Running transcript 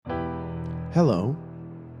Hello,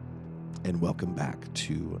 and welcome back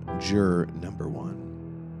to Juror Number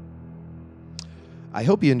 1. I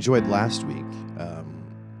hope you enjoyed last week,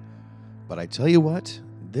 but I tell you what,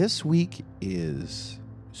 this week is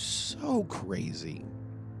so crazy.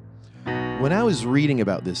 When I was reading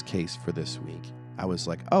about this case for this week, I was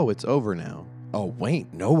like, oh, it's over now. Oh,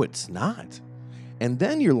 wait, no, it's not. And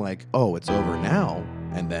then you're like, oh, it's over now.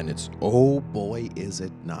 And then it's, oh boy, is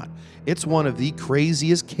it not. It's one of the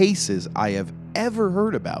craziest cases I have ever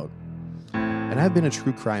heard about. And I've been a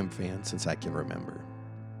true crime fan since I can remember.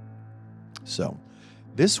 So,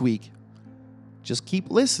 this week, just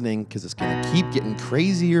keep listening because it's going to keep getting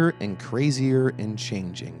crazier and crazier and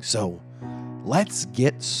changing. So, let's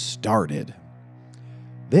get started.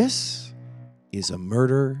 This is a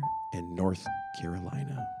murder in North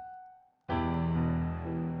Carolina.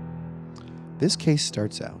 This case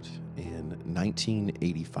starts out in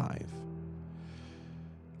 1985.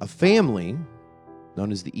 A family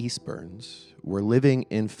known as the Eastburns were living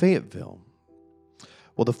in Fayetteville.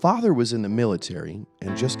 Well, the father was in the military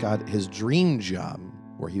and just got his dream job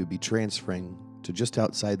where he would be transferring to just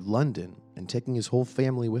outside London and taking his whole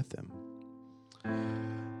family with him.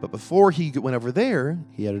 But before he went over there,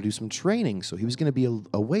 he had to do some training, so he was going to be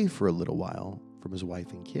away for a little while from his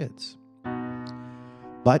wife and kids.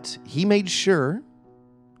 But he made sure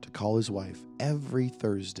to call his wife every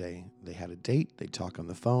Thursday. They had a date, they'd talk on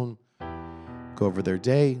the phone, go over their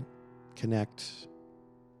day, connect,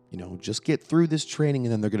 just get through this training,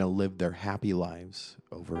 and then they're going to live their happy lives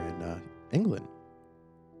over in England.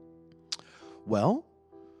 Well,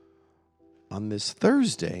 on this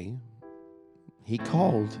Thursday, he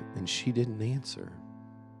called and she didn't answer,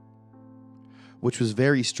 which was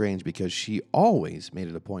very strange because she always made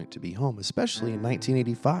it a point to be home, especially in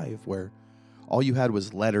 1985, where all you had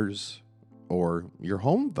was letters or your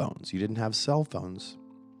home phones. You didn't have cell phones.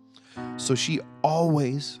 So she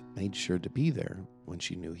always made sure to be there when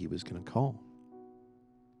she knew he was going to call.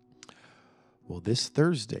 Well, this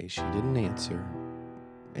Thursday, she didn't answer,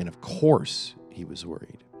 and of course, he was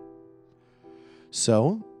worried.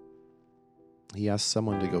 So he asked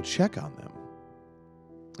someone to go check on them,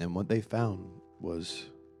 and what they found was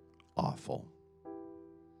awful.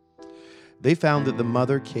 They found that the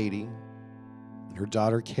mother, Katie, and her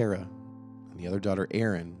daughter, Kara, and the other daughter,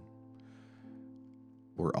 Erin,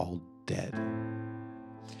 were all dead.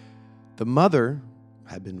 The mother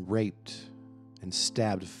had been raped and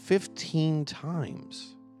stabbed 15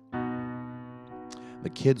 times. The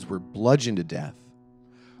kids were bludgeoned to death,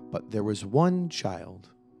 but there was one child,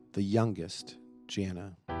 the youngest,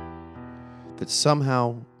 Jana, that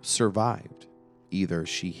somehow survived. Either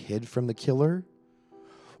she hid from the killer,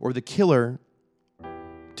 or the killer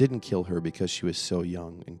didn't kill her because she was so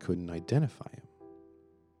young and couldn't identify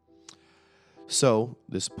him. So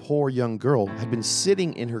this poor young girl had been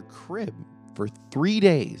sitting in her crib for 3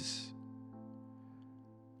 days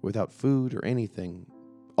without food or anything,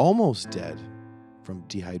 almost dead from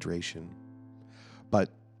dehydration, but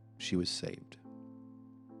she was saved.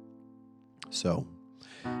 So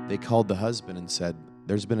they called the husband and said,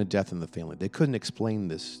 there's been a death in the family. They couldn't explain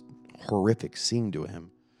this horrific scene to him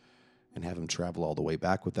and have him travel all the way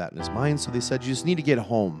back with that in his mind. So they said, you just need to get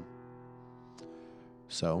home.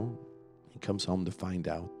 So he comes home to find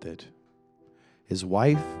out that his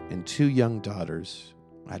wife and 2 young daughters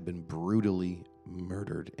had been brutally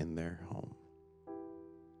murdered in their home.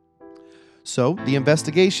 So the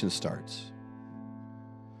investigation starts.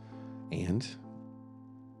 And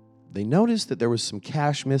they noticed that there was some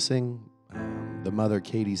cash missing. The mother,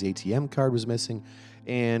 Katie's ATM card was missing,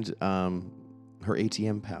 and her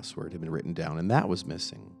ATM password had been written down, and that was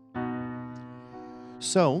missing.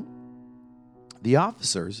 So the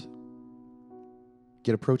officers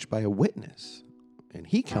get approached by a witness, and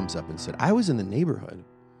he comes up and said, I was in the neighborhood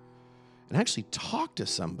and actually talked to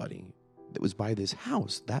somebody that was by this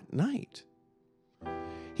house that night.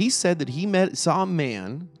 He said that he saw a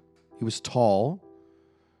man. He was tall.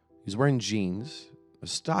 He was wearing jeans, a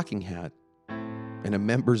stocking hat, and a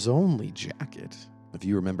members-only jacket, if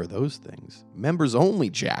you remember those things.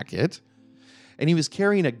 Members-only jacket. And he was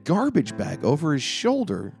carrying a garbage bag over his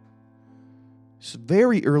shoulder. It's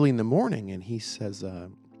very early in the morning, and he says,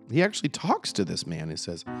 he actually talks to this man. He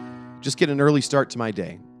says, just get an early start to my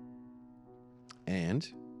day. And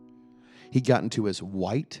he got into his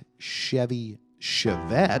white Chevy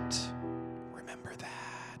Chevette. Remember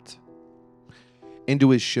that.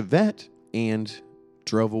 Into his Chevette and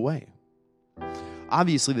drove away.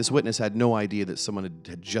 Obviously, this witness had no idea that someone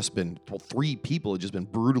had just been, 3 people had just been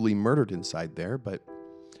brutally murdered inside there, but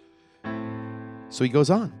so he goes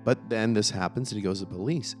on. But then this happens, and he goes to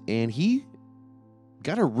police, and he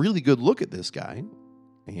got a really good look at this guy,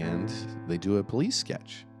 and they do a police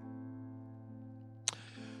sketch.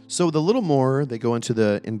 So the little more they go into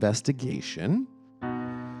the investigation,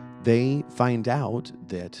 they find out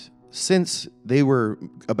that since they were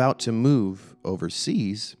about to move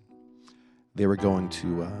overseas, they were going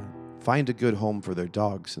to find a good home for their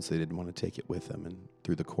dog since they didn't want to take it with them and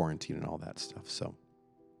through the quarantine and all that stuff. So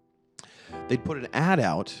they'd put an ad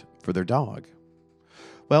out for their dog.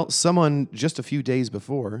 Well, someone just a few days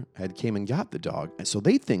before had came and got the dog. And so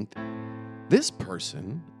they think this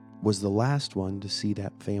person was the last one to see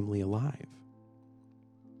that family alive.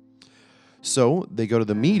 So they go to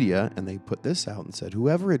the media and they put this out and said,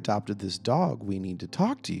 whoever adopted this dog, we need to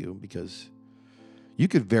talk to you because you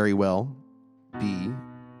could very well be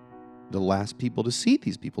the last people to see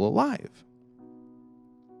these people alive.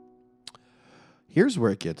 Here's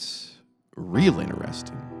where it gets real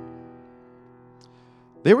interesting.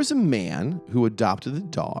 There was a man who adopted the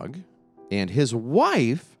dog, and his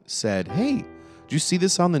wife said, hey, did you see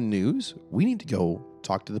this on the news? We need to go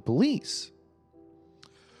talk to the police.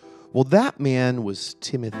 Well, that man was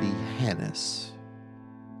Timothy Hennis.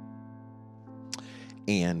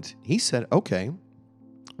 And he said, okay,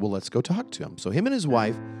 well, let's go talk to him. So him and his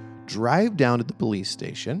wife drive down to the police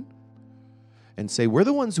station and say, we're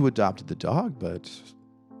the ones who adopted the dog, but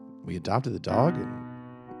we adopted the dog,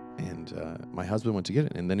 and my husband went to get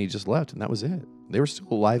it, and then he just left, and that was it. They were still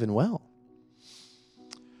alive and well.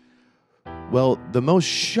 Well, the most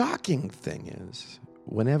shocking thing is,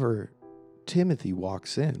 whenever Timothy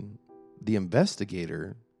walks in, the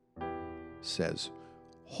investigator says,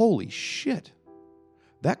 holy shit,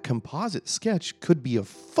 that composite sketch could be a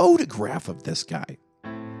photograph of this guy.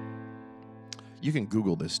 You can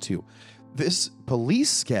Google this too. This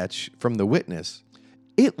police sketch from the witness,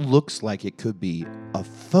 it looks like it could be a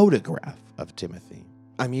photograph of Timothy.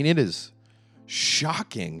 I mean, it is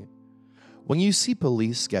shocking. When you see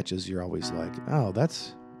police sketches, you're always like, oh,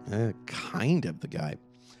 that's kind of the guy.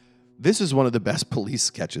 This is one of the best police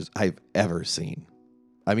sketches I've ever seen.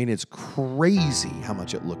 I mean, it's crazy how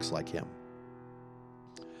much it looks like him.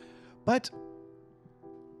 But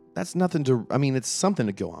that's nothing to, I mean, it's something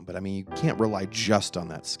to go on, but I mean, you can't rely just on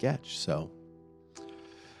that sketch. So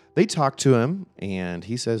they talk to him, and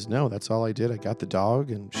he says, no, that's all I did. I got the dog,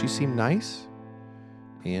 and she seemed nice,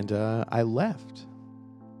 and I left.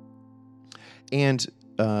 And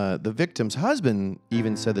the victim's husband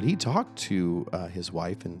even said that he talked to his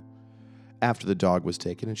wife and after the dog was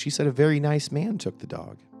taken, and she said a very nice man took the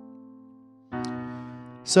dog.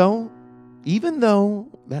 So even though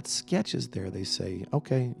that sketch is there, they say,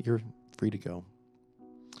 okay, you're free to go.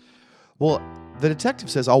 Well, the detective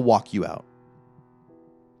says, I'll walk you out.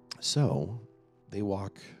 So they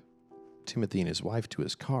walk Timothy and his wife to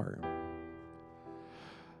his car.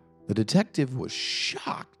 The detective was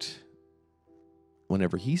shocked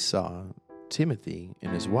whenever he saw Timothy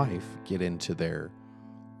and his wife get into their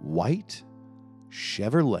white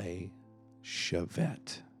Chevrolet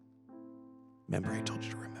Chevette. Remember, I told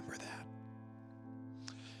you to remember that.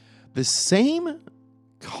 The same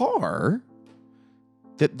car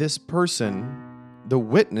that this person, the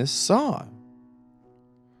witness, saw.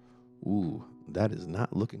 Ooh, that is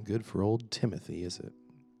not looking good for old Timothy, is it?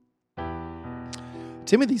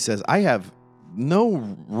 Timothy says, I have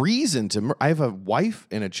no reason to, I have a wife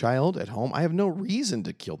and a child at home. I have no reason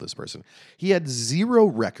to kill this person. He had zero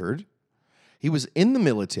record. He was in the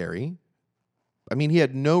military. I mean, he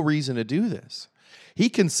had no reason to do this. He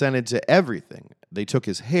consented to everything. They took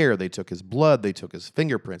his hair, they took his blood, they took his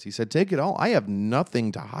fingerprints. He said, take it all. I have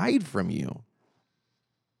nothing to hide from you.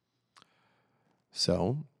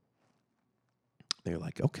 So they're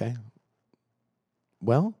like, okay.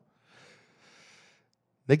 Well,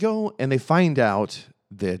 they go and they find out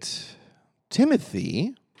that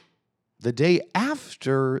Timothy, the day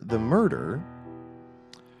after the murder,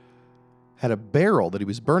 had a barrel that he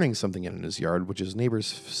was burning something in his yard, which his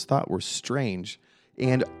neighbors thought were strange,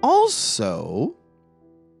 and also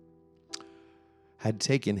had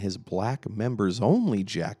taken his black members-only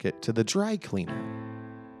jacket to the dry cleaner.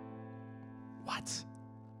 What?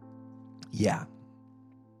 Yeah.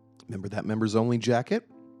 Remember that members-only jacket?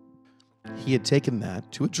 He had taken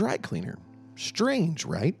that to a dry cleaner. Strange,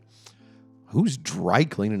 right? Who's dry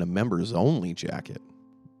cleaning a members-only jacket?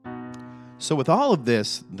 So with all of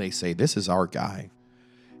this, they say, this is our guy.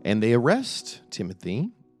 And they arrest Timothy,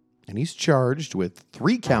 and he's charged with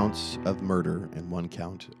 3 counts of murder and 1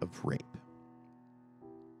 count of rape.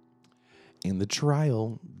 And the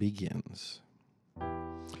trial begins.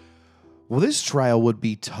 Well, this trial would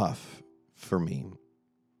be tough for me.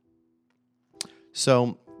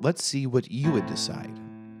 So let's see what you would decide.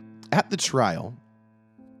 At the trial,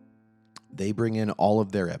 They bring in all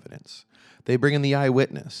of their evidence. They bring in the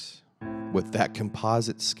eyewitness with that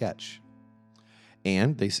composite sketch.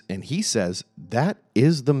 And he says, that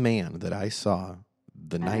is the man that I saw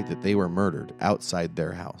the night that they were murdered outside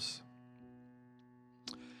their house.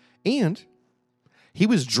 And he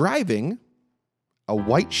was driving a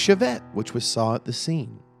white Chevette, which was saw at the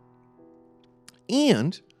scene.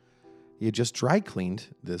 And he had just dry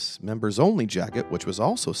cleaned this members only jacket, which was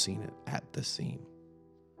also seen at the scene.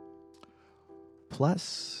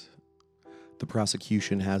 Plus, the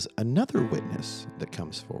prosecution has another witness that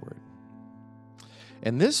comes forward.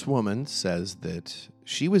 And this woman says that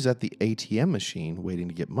she was at the ATM machine waiting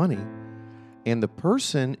to get money, and the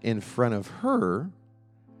person in front of her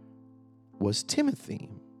was Timothy.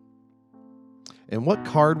 And what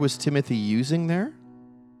card was Timothy using there?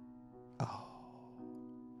 Oh,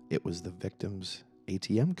 it was the victim's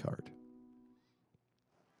ATM card.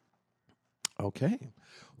 Okay.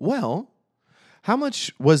 Well, how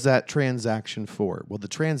much was that transaction for? Well, the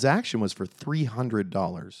transaction was for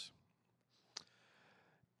 $300.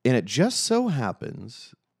 And it just so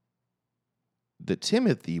happens that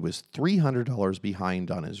Timothy was $300 behind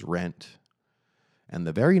on his rent. And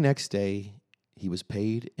the very next day, he was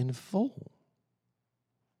paid in full.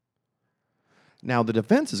 Now, the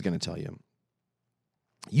defense is going to tell you,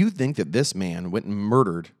 you think that this man went and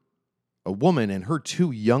murdered a woman and her 2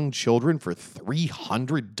 young children for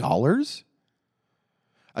 $300?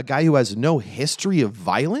 A guy who has no history of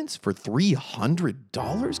violence for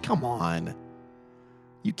 $300? Come on.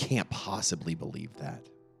 You can't possibly believe that.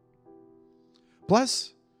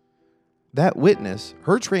 Plus, that witness,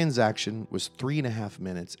 her transaction was 3.5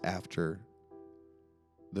 minutes after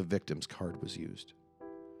the victim's card was used.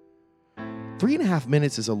 3.5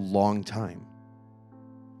 minutes is a long time.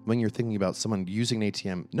 When you're thinking about someone using an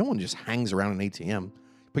ATM, no one just hangs around an ATM,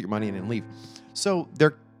 put your money in and leave. So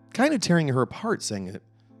they're kind of tearing her apart, saying that,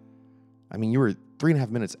 I mean, you were 3.5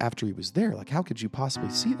 minutes after he was there. Like, how could you possibly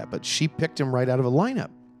see that? But she picked him right out of a lineup.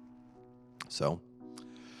 So,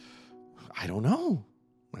 I don't know.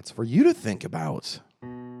 That's for you to think about.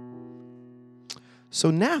 So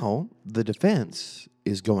now the defense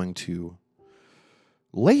is going to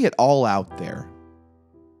lay it all out there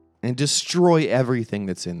and destroy everything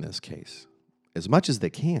that's in this case, as much as they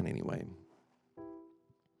can anyway.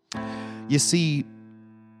 You see,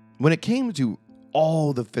 when it came to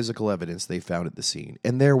all the physical evidence they found at the scene,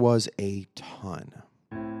 and there was a ton.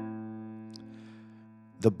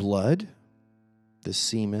 The blood, the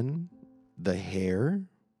semen, the hair.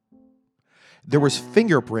 There was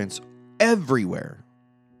fingerprints everywhere.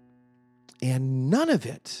 And none of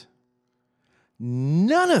it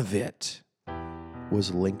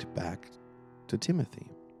was linked back to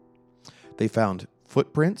Timothy. They found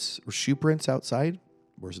footprints or shoe prints outside.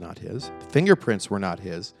 Was not his. The fingerprints were not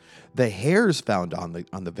his. The hairs found on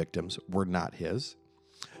the victims were not his.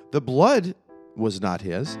 The blood was not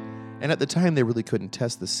his. And at the time, they really couldn't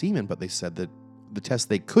test the semen, but they said that the test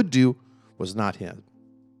they could do was not him.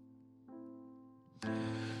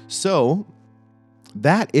 So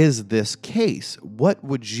that is this case. What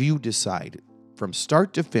would you decide from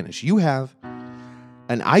start to finish? You have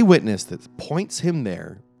an eyewitness that points him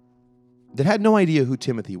there that had no idea who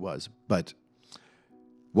Timothy was, but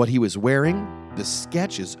what he was wearing, the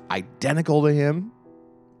sketch is identical to him,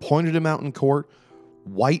 pointed him out in court,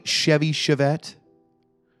 white Chevy Chevette,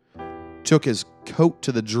 took his coat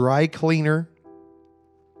to the dry cleaner.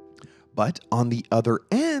 But on the other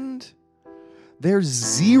end, there's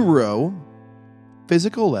zero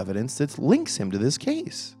physical evidence that links him to this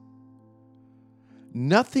case.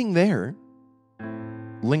 Nothing there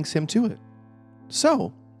links him to it.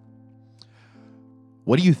 So,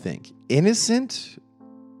 what do you think? Innocent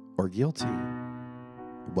or guilty?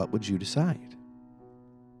 What would you decide?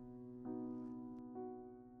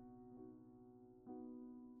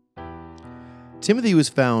 Timothy was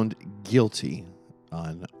found guilty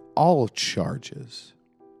on all charges,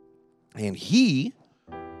 and he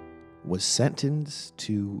was sentenced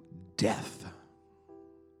to death.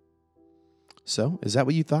 So, is that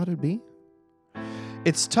what you thought it'd be?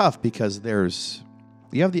 It's tough because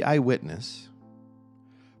you have the eyewitness,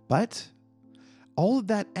 but all of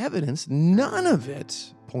that evidence, none of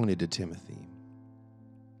it pointed to Timothy.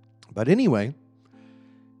 But anyway,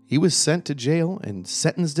 he was sent to jail and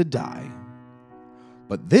sentenced to die.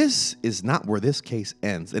 But this is not where this case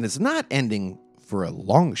ends, and it's not ending for a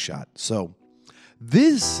long shot. So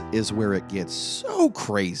this is where it gets so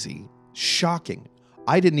crazy, shocking.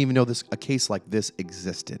 I didn't even know a case like this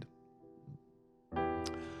existed.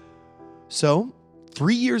 So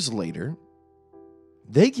 3 years later,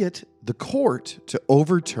 they get the court to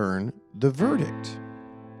overturn the verdict.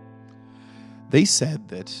 They said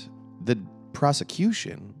that the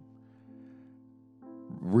prosecution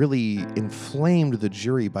really inflamed the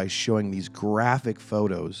jury by showing these graphic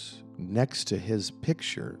photos next to his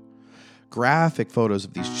picture. Graphic photos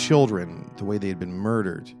of these children, the way they had been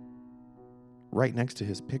murdered, right next to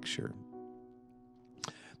his picture.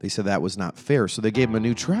 They said that was not fair, so they gave him a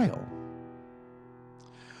new trial.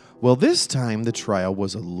 Well, this time the trial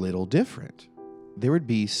was a little different. There would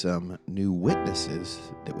be some new witnesses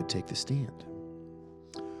that would take the stand.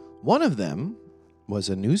 One of them was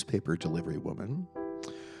a newspaper delivery woman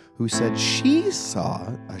who said she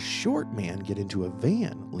saw a short man get into a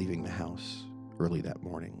van leaving the house early that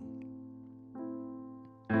morning.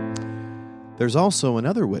 There's also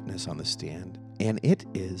another witness on the stand, and it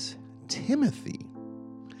is Timothy.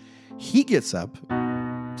 He gets up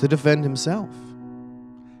to defend himself,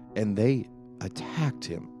 and they attacked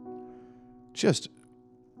him, just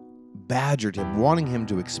badgered him, wanting him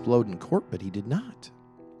to explode in court, but he did not.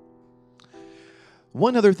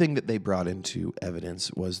 One other thing that they brought into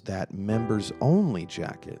evidence was that members-only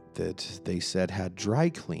jacket that they said had dry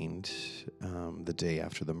cleaned the day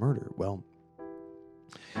after the murder. Well,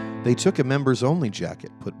 they took a members-only jacket,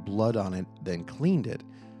 put blood on it, then cleaned it,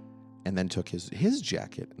 and then took his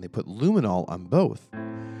jacket, and they put luminol on both.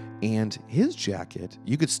 And his jacket,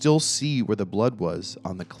 you could still see where the blood was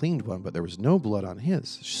on the cleaned one, but there was no blood on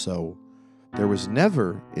his. So there was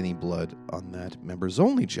never any blood on that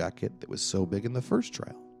members-only jacket that was so big in the first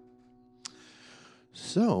trial.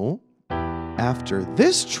 So, after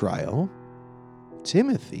this trial,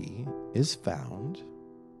 Timothy is found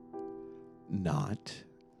not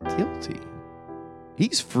guilty.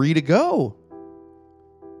 He's free to go.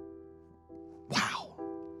 Wow.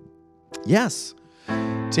 Yes,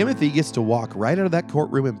 Timothy gets to walk right out of that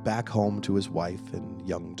courtroom and back home to his wife and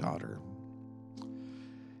young daughter.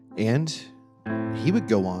 And he would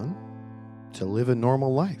go on to live a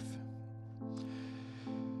normal life.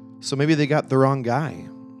 So maybe they got the wrong guy.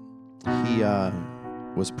 He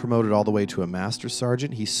was promoted all the way to a master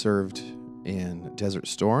sergeant. He served in Desert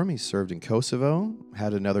Storm. He served in Kosovo,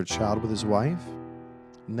 had another child with his wife.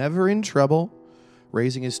 Never in trouble,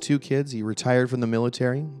 raising his 2 kids. He retired from the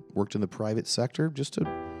military, worked in the private sector. Just a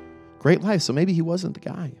great life. So maybe he wasn't the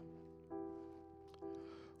guy.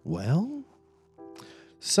 Well,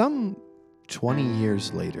 some 20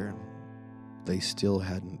 years later, they still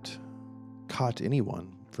hadn't caught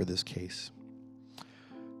anyone for this case.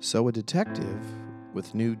 So a detective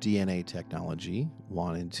with new DNA technology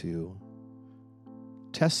wanted to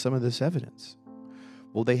test some of this evidence.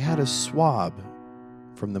 Well, they had a swab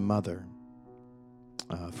from the mother,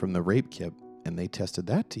 from the rape kit, and they tested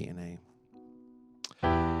that DNA.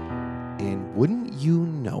 And wouldn't you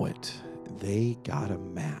know it, they got a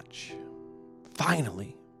match.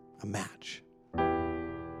 Finally, a match.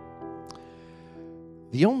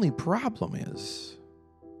 The only problem is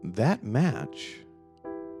that match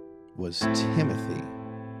was Timothy.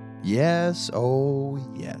 Yes, oh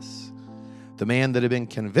yes. The man that had been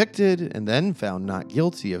convicted and then found not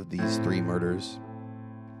guilty of these 3 murders.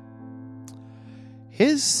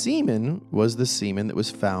 His semen was the semen that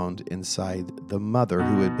was found inside the mother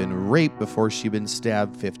who had been raped before she'd been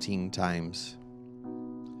stabbed 15 times.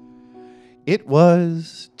 It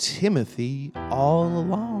was Timothy all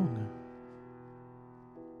along.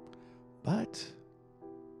 But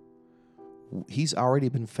he's already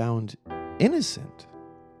been found innocent.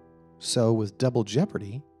 So with double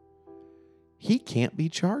jeopardy, he can't be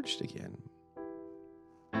charged again.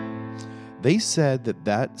 They said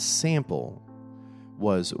that sample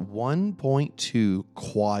was 1.2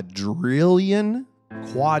 quadrillion,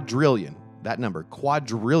 that number,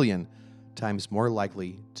 quadrillion times more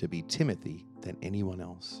likely to be Timothy than anyone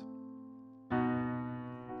else.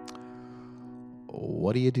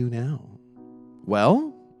 What do you do now?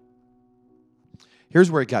 Well, here's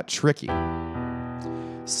where it got tricky.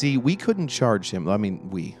 See, we couldn't charge him. I mean,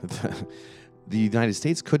 the United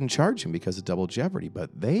States couldn't charge him because of double jeopardy, but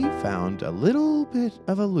they found a little bit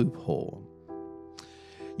of a loophole.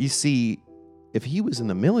 You see, if he was in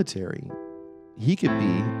the military, he could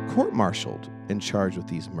be court-martialed and charged with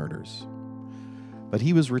these murders. But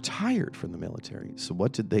he was retired from the military. So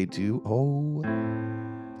what did they do? Oh,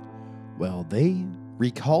 well, they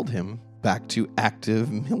recalled him back to active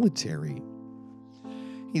military.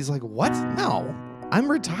 He's like, what? No, I'm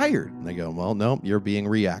retired. And they go, well, no, you're being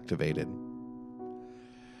reactivated.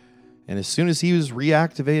 And as soon as he was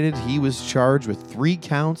reactivated, he was charged with 3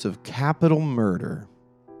 counts of capital murder.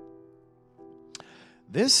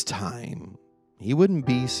 This time, he wouldn't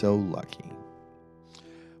be so lucky.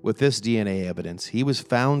 With this DNA evidence, he was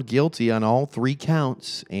found guilty on all 3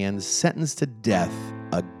 counts and sentenced to death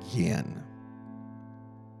again.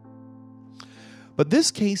 But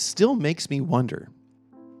this case still makes me wonder.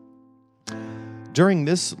 During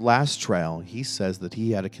this last trial, he says that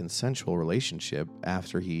he had a consensual relationship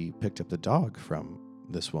after he picked up the dog from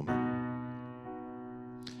this woman.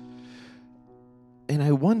 And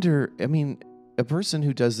I wonder, I mean, a person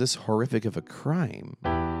who does this horrific of a crime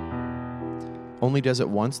only does it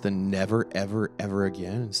once, then never, ever, ever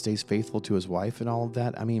again, and stays faithful to his wife and all of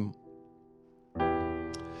that. I mean,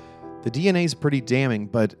 the DNA is pretty damning,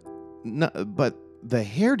 but the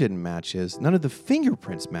hair didn't match his. None of the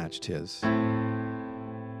fingerprints matched his. I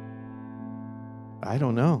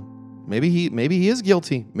don't know. Maybe he is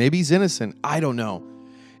guilty. Maybe he's innocent. I don't know.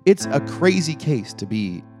 It's a crazy case to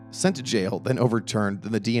be sent to jail, then overturned,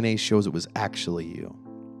 then the DNA shows it was actually you.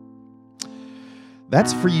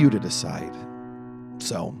 That's for you to decide.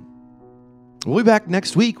 So, we'll be back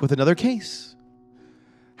next week with another case.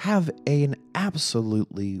 Have an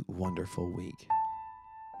absolutely wonderful week.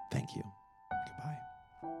 Thank you.